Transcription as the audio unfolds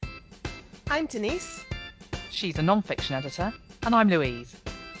I'm Denise. She's a non-fiction editor, and I'm Louise.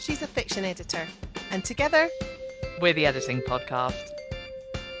 She's a fiction editor. And together, We're the Editing Podcast.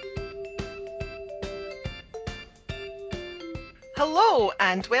 hello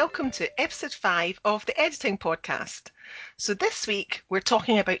and welcome to episode 5 of the Editing Podcast. So this week we're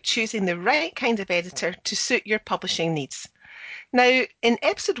talking about choosing the right kind of editor to suit your publishing needs. Now, in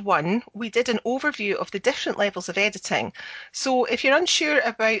episode 1, we did an overview of the different levels of editing. So if you're unsure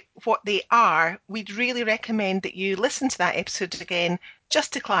about what they are, we'd really recommend that you listen to that episode again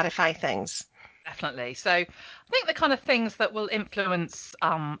just to clarify things. Definitely. So I think the kind of things that will influence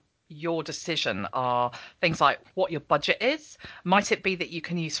your decision are things like what your budget is. Might it be that you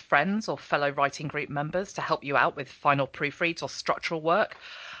can use friends or fellow writing group members to help you out with final proofreads or structural work?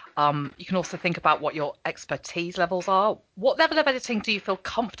 You can also think about what your expertise levels are. What level of editing do you feel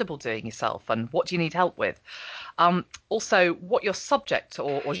comfortable doing yourself, and what do you need help with? Also, what your subject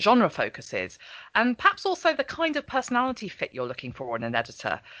or genre focus is, and perhaps also the kind of personality fit you're looking for in an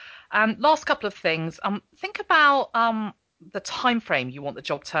editor. And last couple of things, think about the time frame you want the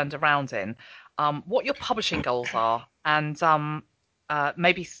job turned around in, what your publishing goals are, and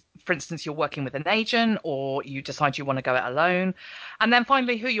maybe, for instance, you're working with an agent or you decide you want to go it alone. And then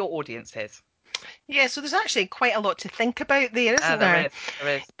finally, who your audience is. Yeah, so there's actually quite a lot to think about there, isn't There there? is,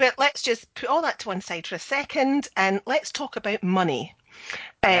 there is. But let's just put all that to one side for a second and let's talk about money.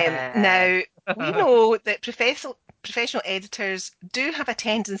 Yeah. Now, we know that professional editors do have a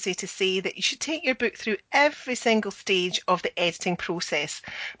tendency to say that you should take your book through every single stage of the editing process,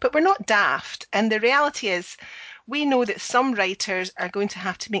 but we're not daft. And the reality is, we know that some writers are going to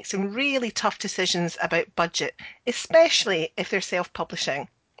have to make some really tough decisions about budget, especially if they're self-publishing.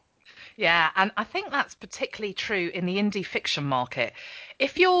 Yeah, and I think that's particularly true in the indie fiction market.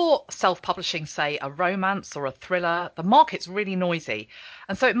 If you're self-publishing, say, a romance or a thriller, the market's really noisy.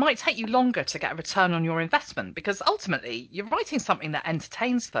 And so it might take you longer to get a return on your investment because ultimately you're writing something that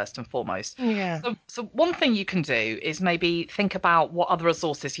entertains first and foremost. Yeah. So one thing you can do is maybe think about what other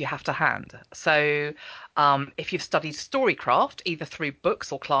resources you have to hand. So if you've studied storycraft, either through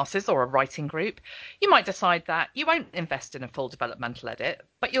books or classes or a writing group, you might decide that you won't invest in a full developmental edit,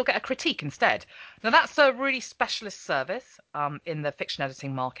 but you'll get a critique instead. Now, that's a really specialist service in the fiction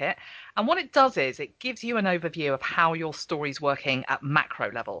editing market. And what it does is it gives you an overview of how your story's working at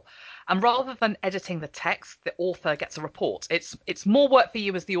macro level. And rather than editing the text, the author gets a report. It's more work for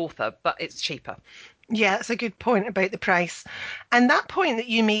you as the author, but it's cheaper. Yeah, that's a good point about the price. And that point that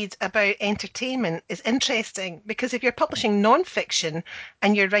you made about entertainment is interesting because if you're publishing non-fiction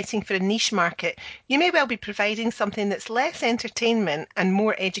and you're writing for a niche market, you may well be providing something that's less entertainment and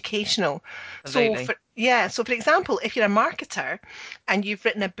more educational. Absolutely. So for example, if you're a marketer and you've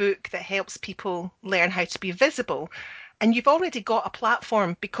written a book that helps people learn how to be visible, and you've already got a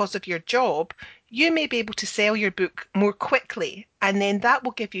platform because of your job, you may be able to sell your book more quickly. And then that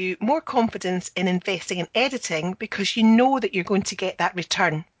will give you more confidence in investing in editing because you know that you're going to get that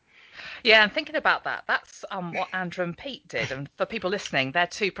return. Yeah, and thinking about that, that's what Andrew and Pete did. And for people listening, they're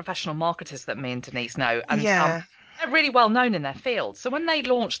two professional marketers that me and Denise know, and Yeah. they're really well known in their field. So when they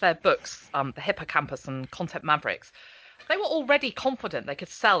launched their books, The Hippocampus and Content Mavericks, they were already confident they could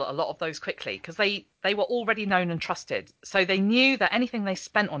sell a lot of those quickly because they were already known and trusted. So they knew that anything they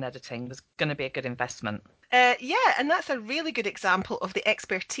spent on editing was going to be a good investment. Yeah, and that's a really good example of the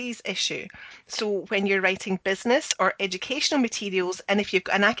expertise issue. So, when you're writing business or educational materials, and if you've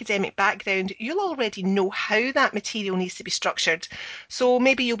got an academic background, you'll already know how that material needs to be structured. So,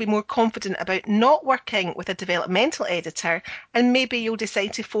 maybe you'll be more confident about not working with a developmental editor, and maybe you'll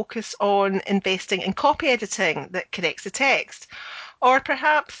decide to focus on investing in copy editing that corrects the text. Or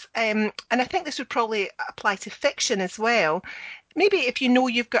perhaps, and I think this would probably apply to fiction as well, maybe if you know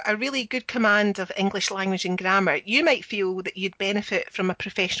you've got a really good command of English language and grammar, you might feel that you'd benefit from a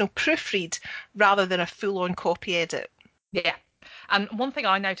professional proofread rather than a full-on copy edit. Yeah. And one thing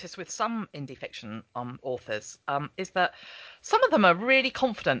I noticed with some indie fiction authors is that some of them are really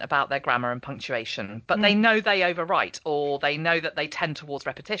confident about their grammar and punctuation, but Mm. they know they overwrite or they know that they tend towards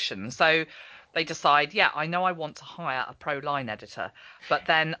repetition. So they decide, yeah, I know I want to hire a pro line editor, but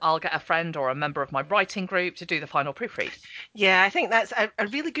then I'll get a friend or a member of my writing group to do the final proofread. Yeah, I think that's a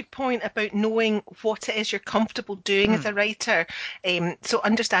really good point about knowing what it is you're comfortable doing as Mm, a writer. So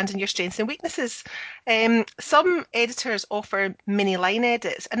understanding your strengths and weaknesses. Some editors offer mini line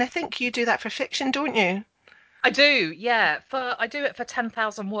edits, and I think you do that for fiction, don't you? I do, yeah. I do it for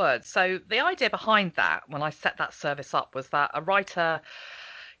 10,000 words. So the idea behind that, when I set that service up, was that a writer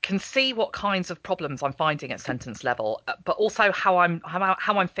can see what kinds of problems I'm finding at sentence level, but also how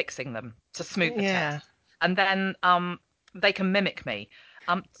I'm fixing them to smooth the Yeah. text, and then they can mimic me.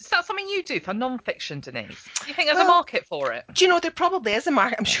 Is that something you do for non-fiction, Denise? Do you think there's a Well, market for it? do you know, there probably is a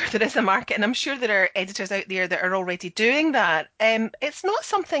market. I'm sure there is a market, and I'm sure there are editors out there that are already doing that. It's not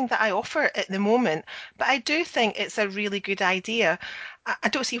something that I offer at the moment, but I do think it's a really good idea. I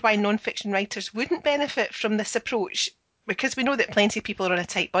don't see why non-fiction writers wouldn't benefit from this approach, because we know that plenty of people are on a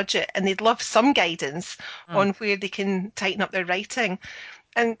tight budget and they'd love some guidance Mm. on where they can tighten up their writing.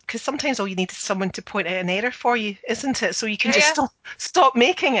 And because sometimes all you need is someone to point out an error for you, isn't it? So you can Yeah, just yeah, stop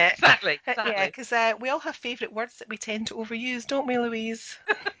making it. exactly, Yeah, exactly. because we all have favourite words that we tend to overuse, don't we, Louise?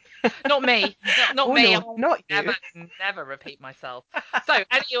 Not me. Not Oh me. no, I not never, you. never repeat myself. So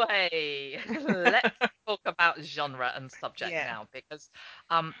anyway, let's talk about genre and subject Yeah. now, because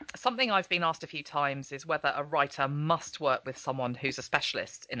something I've been asked a few times is whether a writer must work with someone who's a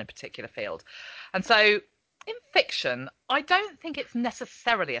specialist in a particular field. And so in fiction, I don't think it's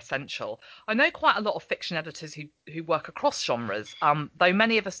necessarily essential. I know quite a lot of fiction editors who work across genres, though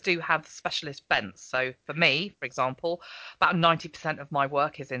many of us do have specialist bents. So for me, for example, about 90% of my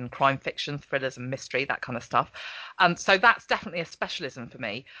work is in crime fiction, thrillers, and mystery, that kind of stuff. So that's definitely a specialism for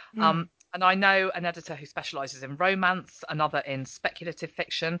me. Mm. And I know an editor who specializes in romance, another in speculative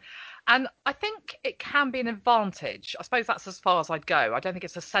fiction. And I think it can be an advantage. I suppose that's as far as I'd go. I don't think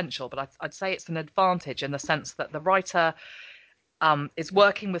it's essential, but I'd say it's an advantage in the sense that the writer is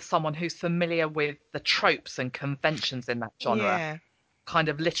working with someone who's familiar with the tropes and conventions in that genre. Yeah. Kind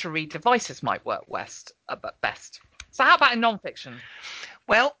of literary devices might work best. So, how about in non-fiction?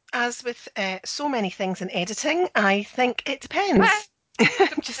 Well, as with so many things in editing, I think it depends.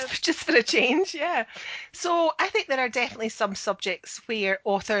 Just for a change, yeah. So I think there are definitely some subjects where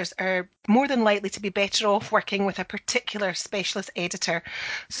authors are more than likely to be better off working with a particular specialist editor.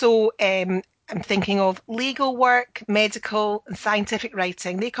 So I'm thinking of legal work, medical, and scientific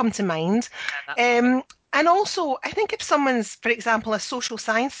writing. They come to mind. Yeah, that's right. Um, and also, I think if someone's, for example, a social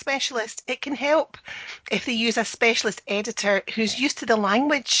science specialist, it can help if they use a specialist editor who's used to the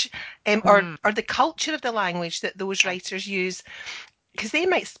language Mm, or the culture of the language that those yeah, writers use, because they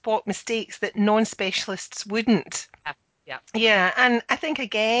might spot mistakes that non-specialists wouldn't. yeah, yeah. Yeah, and I think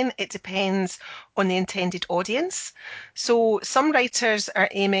again, it depends on the intended audience. So some writers are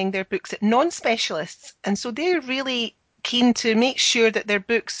aiming their books at non-specialists, and so they're really keen to make sure that their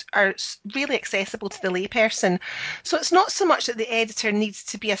books are really accessible to the layperson. So it's not so much that the editor needs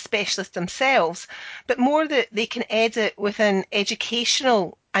to be a specialist themselves, but more that they can edit with an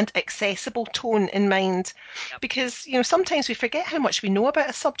educational and accessible tone in mind. Yep. Because, sometimes we forget how much we know about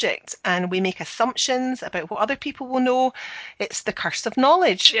a subject and we make assumptions about what other people will know. It's the curse of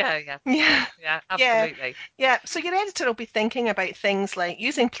knowledge. Yeah, yeah, Yeah, yeah, yeah, absolutely. yeah. So your editor will be thinking about things like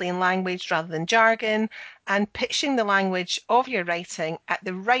using plain language rather than jargon and pitching the language of your writing at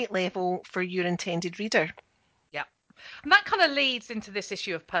the right level for your intended reader. Yeah. And that kind of leads into this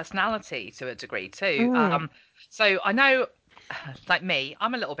issue of personality to a degree too. Mm. So I know, like me,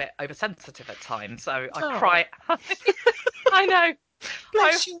 I'm a little bit oversensitive at times. So I Oh, cry. I know. I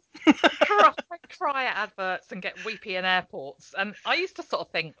bless you. cry at adverts and get weepy in airports. And I used to sort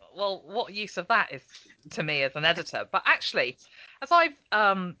of think, well, what use of that is to me as an editor? But actually, as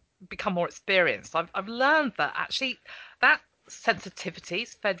I've become more experienced, I've learned that actually that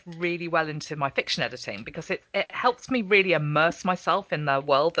sensitivities fed really well into my fiction editing because it helps me really immerse myself in the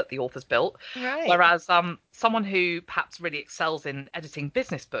world that the author's built. Right. Whereas someone who perhaps really excels in editing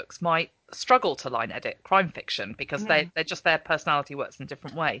business books might struggle to line edit crime fiction because Mm. they're just their personality works in a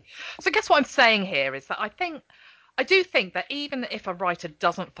different way. So I guess what I'm saying here is that I do think that even if a writer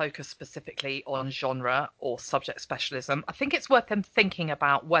doesn't focus specifically on genre or subject specialism, I think it's worth them thinking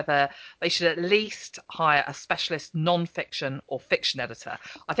about whether they should at least hire a specialist non-fiction or fiction editor.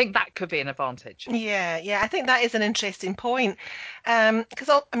 I think that could be an advantage. Yeah, yeah, I think that is an interesting point. Because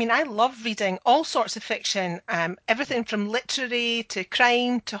I mean, I love reading all sorts of fiction, everything from literary to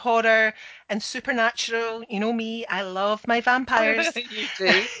crime to horror and supernatural. You know me, I love my vampires. You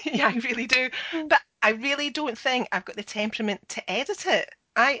do. Yeah, I really do. But I really don't think I've got the temperament to edit it.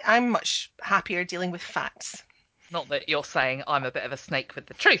 I'm much happier dealing with facts. Not that you're saying I'm a bit of a snake with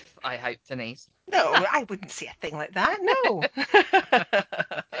the truth, I hope, Denise. No, I wouldn't say a thing like that. No.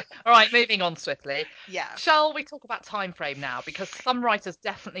 All right, moving on swiftly. Yeah, Shall we talk about time frame now? Because some writers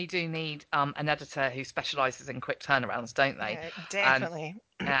definitely do need an editor who specializes in quick turnarounds, don't they? yeah, And definitely.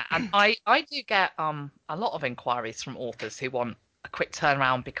 and I do get a lot of inquiries from authors who want a quick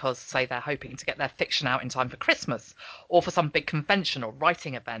turnaround because, say, they're hoping to get their fiction out in time for Christmas or for some big convention or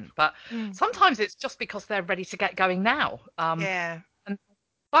writing event. But Mm, sometimes it's just because they're ready to get going now. yeah. And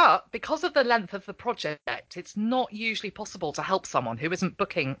but because of the length of the project, it's not usually possible to help someone who isn't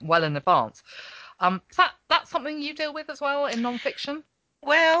booking well in advance. Is that's something you deal with as well in non-fiction?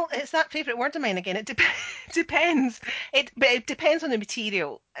 Well, it's that favourite word of mine again. It depends. But it depends on the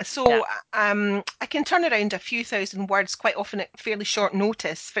material. Yeah. So I can turn around a few thousand words quite often at fairly short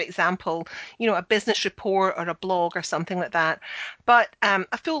notice. For example, a business report or a blog or something like that. But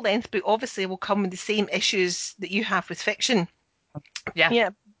a full-length book obviously will come with the same issues that you have with fiction. Yeah. Yeah,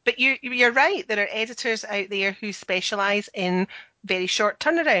 but you're right. There are editors out there who specialise in very short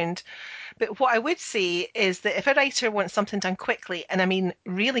turnaround. But what I would say is that if a writer wants something done quickly, and I mean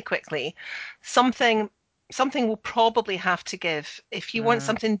really quickly, something something will probably have to give. If you want Mm.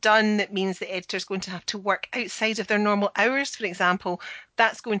 something done that means the editor's going to have to work outside of their normal hours, for example,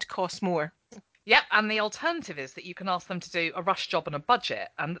 that's going to cost more. Yep, and the alternative is that you can ask them to do a rush job on a budget,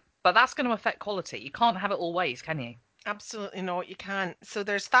 and but that's going to affect quality. You can't have it all ways, can you? Absolutely not, you can't. So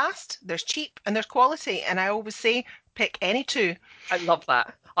there's fast, there's cheap, and there's quality. And I always say pick any two. I love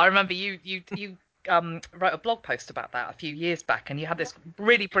that. I remember you wrote a blog post about that a few years back, and you had this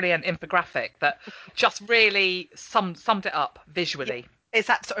really brilliant infographic that just really summed it up Yeah, visually. it's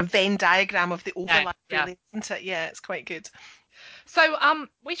that sort of Venn diagram of the Yeah, overlap, yeah. really, isn't it? Yeah, it's quite good. So,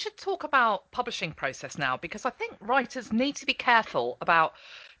 we should talk about publishing process now because I think writers need to be careful about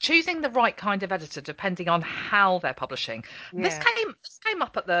choosing the right kind of editor depending on how they're publishing. Yeah. This came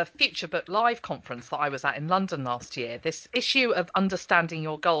up at the Future Book Live conference that I was at in London last year. This issue of understanding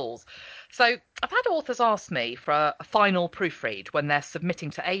your goals. So, I've had authors ask me for a final proofread when they're submitting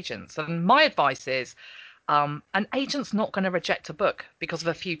to agents, and my advice is. An agent's not going to reject a book because of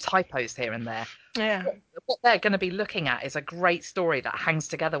a few typos here and there. Yeah. What they're going to be looking at is a great story that hangs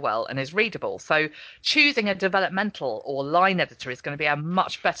together well and is readable. So choosing a developmental or line editor is going to be a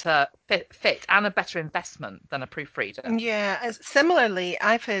much better fit and a better investment than a proofreader. Yeah, similarly,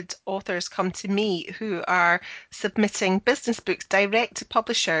 I've had authors come to me who are submitting business books direct to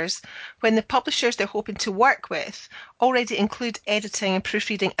publishers when the publishers they're hoping to work with already include editing and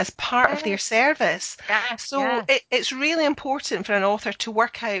proofreading as part of their Yes. service. Yeah, So yeah. it's really important for an author to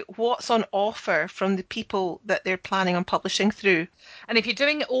work out what's on offer from the people that they're planning on publishing through. And if you're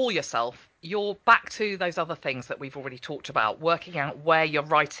doing it all yourself, you're back to those other things that we've already talked about, working out where your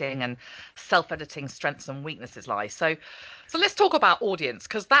writing and self-editing strengths and weaknesses lie. So let's talk about audience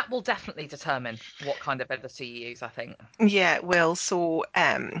because that will definitely determine what kind of editor you use, I think. Yeah, well, so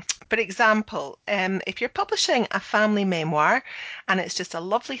for example, if you're publishing a family memoir and it's just a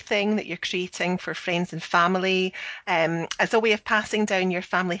lovely thing that you're creating for friends and family, as a way of passing down your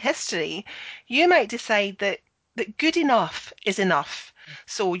family history, you might decide that good enough is enough.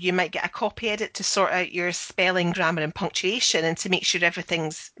 So you might get a copy edit to sort out your spelling, grammar, and punctuation and to make sure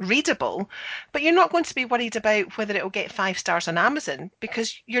everything's readable. But you're not going to be worried about whether it'll get 5 stars on Amazon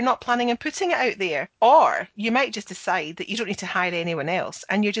because you're not planning on putting it out there. Or you might just decide that you don't need to hire anyone else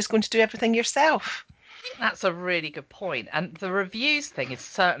and you're just going to do everything yourself. That's a really good point. And the reviews thing is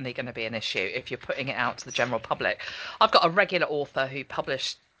certainly going to be an issue if you're putting it out to the general public. I've got a regular author who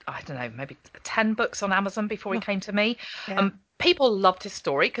published, I don't know, maybe 10 books on Amazon before he Oh, came to me. yeah. People loved his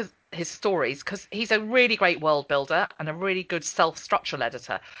stories because he's a really great world builder and a really good self-structural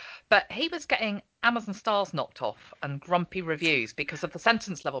editor. But he was getting Amazon stars knocked off and grumpy reviews because of the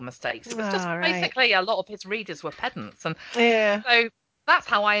sentence level mistakes. It was just All right. basically a lot of his readers were pedants. And Yeah. so that's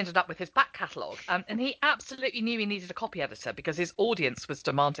how I ended up with his back catalogue. And he absolutely knew he needed a copy editor because his audience was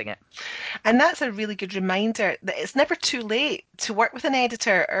demanding it. And that's a really good reminder that it's never too late to work with an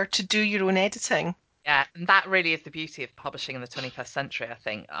editor or to do your own editing. Yeah, and that really is the beauty of publishing in the 21st century, I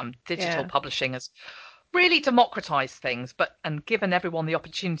think. Digital Yeah. publishing has really democratized things, but and given everyone the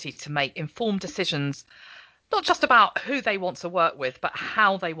opportunity to make informed decisions, not just about who they want to work with, but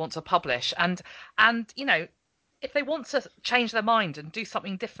how they want to publish. And if they want to change their mind and do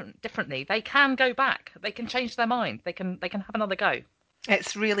something differently, they can go back. They can change their mind. They can have another go.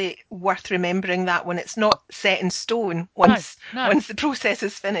 It's really worth remembering that when it's not set in stone. No, Once no. once the process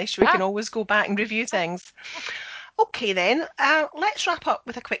is finished, we can Yeah, always go back and review yeah, things. yeah. Okay, then let's wrap up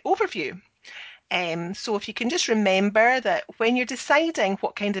with a quick overview. So if you can just remember that when you're deciding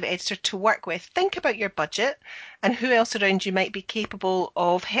what kind of editor to work with, think about your budget and who else around you might be capable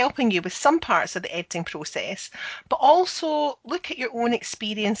of helping you with some parts of the editing process, but also look at your own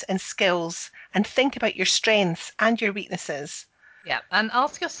experience and skills and think about your strengths and your weaknesses. Yeah, and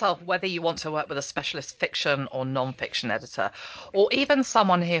ask yourself whether you want to work with a specialist fiction or non-fiction editor, or even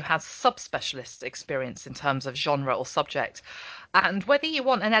someone who has subspecialist experience in terms of genre or subject, and whether you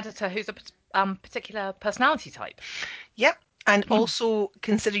want an editor who's a particular personality type. Yep. And also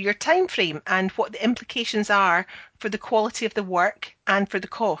consider your time frame and what the implications are for the quality of the work and for the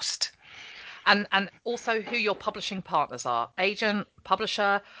cost. And also who your publishing partners are, agent,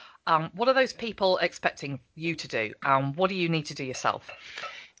 publisher, What are those people expecting you to do? What do you need to do yourself?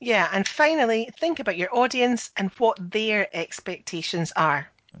 Yeah, and finally, think about your audience and what their expectations are.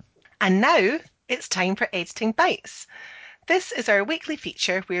 And now it's time for Editing Bites. This is our weekly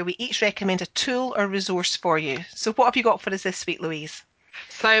feature where we each recommend a tool or resource for you. So what have you got for us this week, Louise?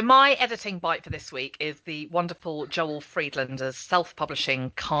 So my editing bite for this week is the wonderful Joel Friedlander's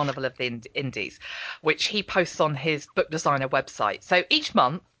self-publishing Carnival of the Indies, which he posts on his book designer website. So each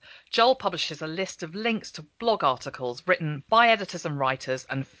month, Joel publishes a list of links to blog articles written by editors and writers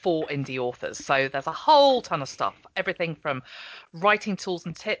and for indie authors. So there's a whole ton of stuff, everything from writing tools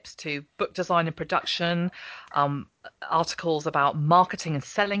and tips to book design and production, articles about marketing and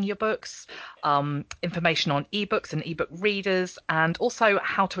selling your books, information on ebooks and ebook readers, and also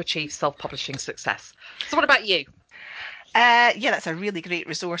how to achieve self-publishing success. So what about you? Yeah, that's a really great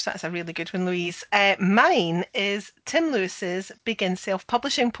resource. That's a really good one, Louise. Mine is Tim Lewis's Begin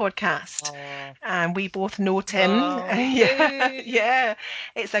Self-Publishing podcast. Oh, And we both know Tim. oh, we Yeah, do. yeah.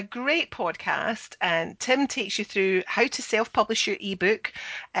 It's a great podcast. And Tim takes you through how to self-publish your ebook,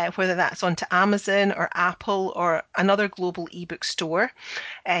 whether that's onto Amazon or Apple or another global ebook store.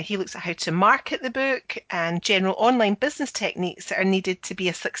 He looks at how to market the book and general online business techniques that are needed to be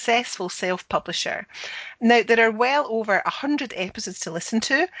a successful self-publisher. Now, there are well over 100 episodes to listen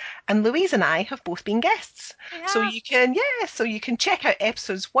to, and Louise and I have both been guests. So Yeah. you can check out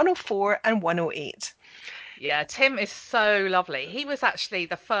episodes 104 and 108. Yeah, Tim is so lovely. He was actually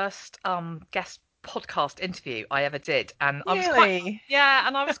the first guest podcast interview I ever did, and I was quite Really? yeah,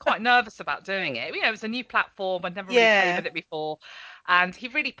 and I was quite nervous about doing it. You know, it was a new platform. I'd never really played Yeah, with it before, and he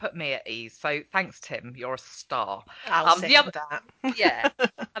really put me at ease. So thanks, Tim. You're a star. I'll The other second that. yeah,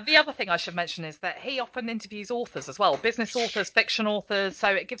 and the other thing I should mention is that he often interviews authors as well, business authors, fiction authors. So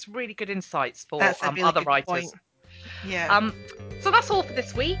it gives really good insights for That's a really other good point. writers. Yeah. Um, so that's all for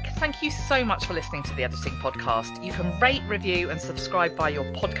this week. Thank you so much for listening to the Editing Podcast. You can rate, review, and subscribe by your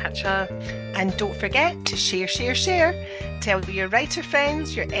podcatcher. And don't forget to share, share, share. Tell your writer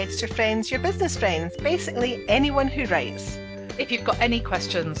friends, your editor friends, your business friends, basically anyone who writes. If you've got any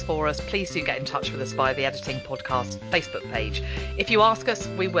questions for us, please do get in touch with us via the Editing Podcast Facebook page. If you ask us,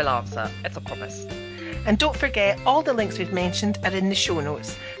 we will answer. It's a promise. And don't forget, all the links we've mentioned are in the show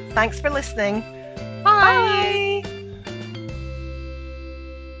notes. Thanks for listening. Bye. Bye!